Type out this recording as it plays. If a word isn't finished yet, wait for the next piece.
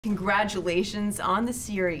Congratulations on the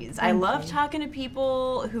series. I love talking to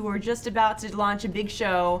people who are just about to launch a big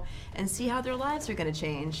show and see how their lives are going to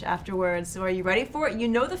change afterwards. So are you ready for it? You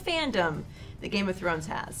know the fandom that Game of Thrones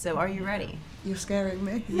has, so are you ready? You're scaring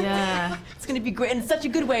me. Yeah. It's going to be great in such a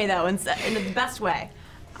good way, though, in the best way.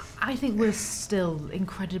 I think we're still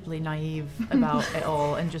incredibly naive about it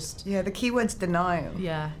all and just... Yeah, the keyword's denial.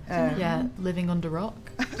 Yeah, yeah, living under rock.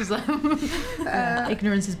 Just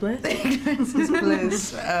ignorance is bliss. Ignorance is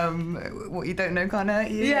bliss. What you don't know can't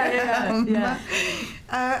hurt you. Yeah.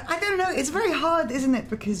 I don't know, it's very hard, isn't it?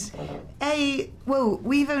 Because, well,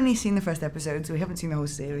 we've only seen the first episode, so we haven't seen the whole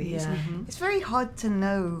series. Yeah. It's very hard to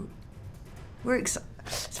know.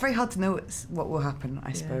 It's very hard to know what will happen,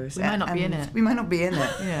 I suppose. We might not be in it. We might not be in it.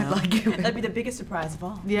 Yeah. That'd be the biggest surprise of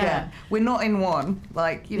all. Yeah. We're not in one.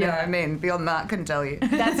 Like, you know what I mean? Beyond that, I couldn't tell you.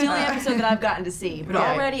 That's the only episode that I've gotten to see. But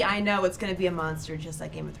already I know it's going to be a monster just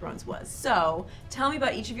like Game of Thrones was. So, tell me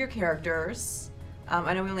about each of your characters.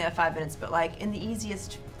 I know we only have 5 minutes, but like in the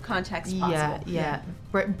easiest context possible. Yeah.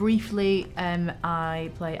 Briefly,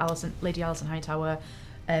 I play Lady Alicent Hightower.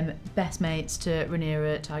 Best mates to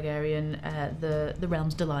Rhaenyra Targaryen, the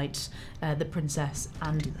realm's delight, the princess,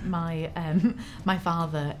 and my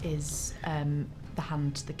father is the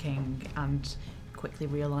hand to the king, and quickly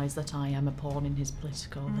realise that I am a pawn in his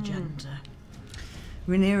political agenda.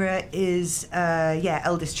 Rhaenyra is,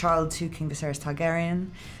 eldest child to King Viserys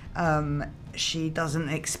Targaryen. She doesn't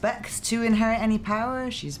expect to inherit any power.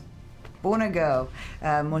 She's born a girl,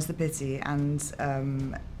 was the pity,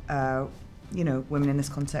 and you know, women in this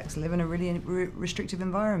context live in a really restrictive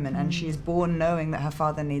environment, and she is born knowing that her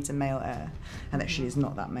father needs a male heir, and that she is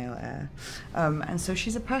not that male heir. And so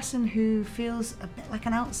she's a person who feels a bit like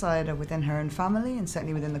an outsider within her own family, and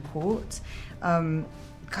certainly within the court.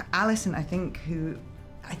 Alicent, I think, who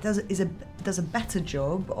does a better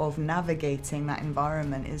job of navigating that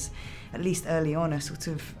environment, is at least early on a sort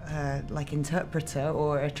of like interpreter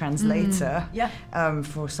or a translator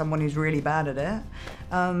for someone who's really bad at it.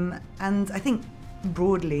 And I think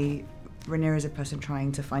broadly, Rhaenyra is a person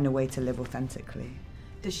trying to find a way to live authentically.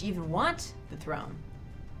 Does she even want the throne?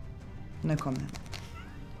 No comment.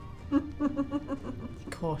 Of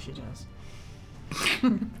course she does.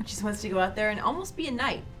 She just wants to go out there and almost be a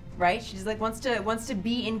knight, right? She's like wants to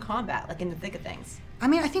be in combat, like in the thick of things. I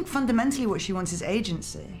mean, I think fundamentally what she wants is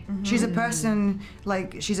agency. She's a person,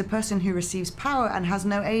 who receives power and has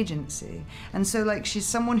no agency. And so, like, she's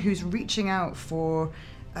someone who's reaching out for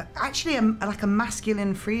actually like a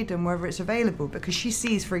masculine freedom wherever it's available, because she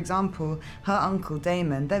sees, for example, her uncle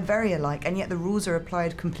Daemon, they're very alike, and yet the rules are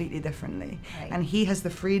applied completely differently. Right. And he has the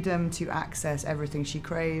freedom to access everything she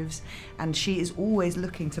craves, and she is always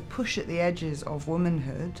looking to push at the edges of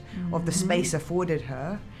womanhood, of the space afforded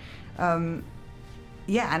her.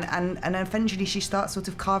 And eventually she starts sort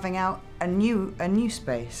of carving out a new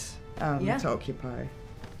space to occupy.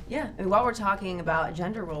 Yeah, I mean, while we're talking about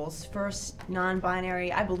gender roles, first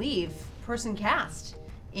non-binary, I believe, person cast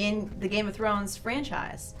in the Game of Thrones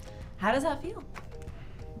franchise. How does that feel?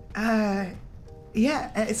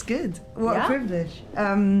 Yeah, it's good. What a privilege.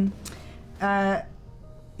 Yeah,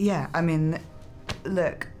 I mean,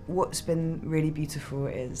 look, what's been really beautiful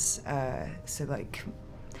is,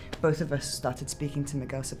 both of us started speaking to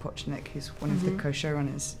Miguel Sapochnik, who's one of the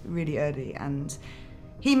co-showrunners, really early, and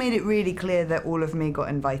he made it really clear that all of me got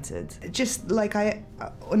invited. Just like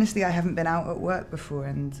honestly, I haven't been out at work before,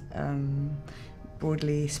 and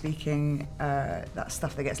broadly speaking, that's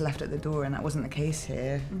stuff that gets left at the door, and that wasn't the case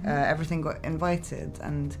here. Everything got invited,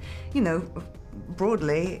 and you know,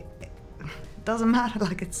 broadly, doesn't matter,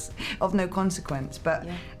 like it's of no consequence, but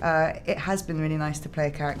it has been really nice to play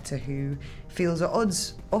a character who feels at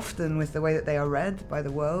odds often with the way that they are read by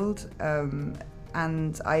the world,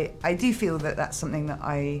 and I do feel that that's something that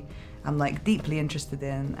I am like deeply interested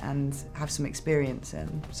in and have some experience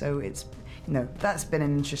in, so it's, you know, that's been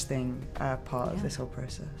an interesting part of this whole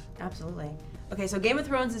process. Absolutely. Okay, so Game of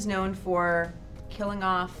Thrones is known for killing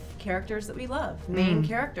off characters that we love, main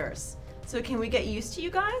characters. So can we get used to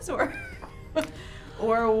you guys, or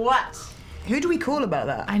or what? Who do we call about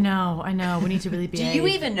that? I know. We need to really be. Do you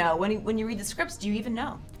even know when you read the scripts? Do you even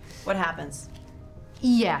know what happens?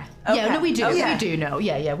 Yeah. Okay. Yeah. No, we do. Okay. We do know.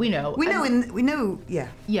 Yeah. We know. We know.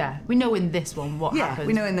 Yeah. We know in this one what happens.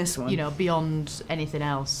 We know in this one. You know, beyond anything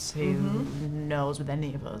else, who knows with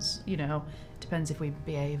any of us? You know, depends if we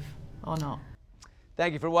behave or not.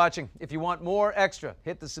 Thank you for watching. If you want more extra,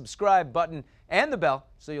 hit the subscribe button and the bell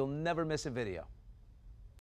so you'll never miss a video.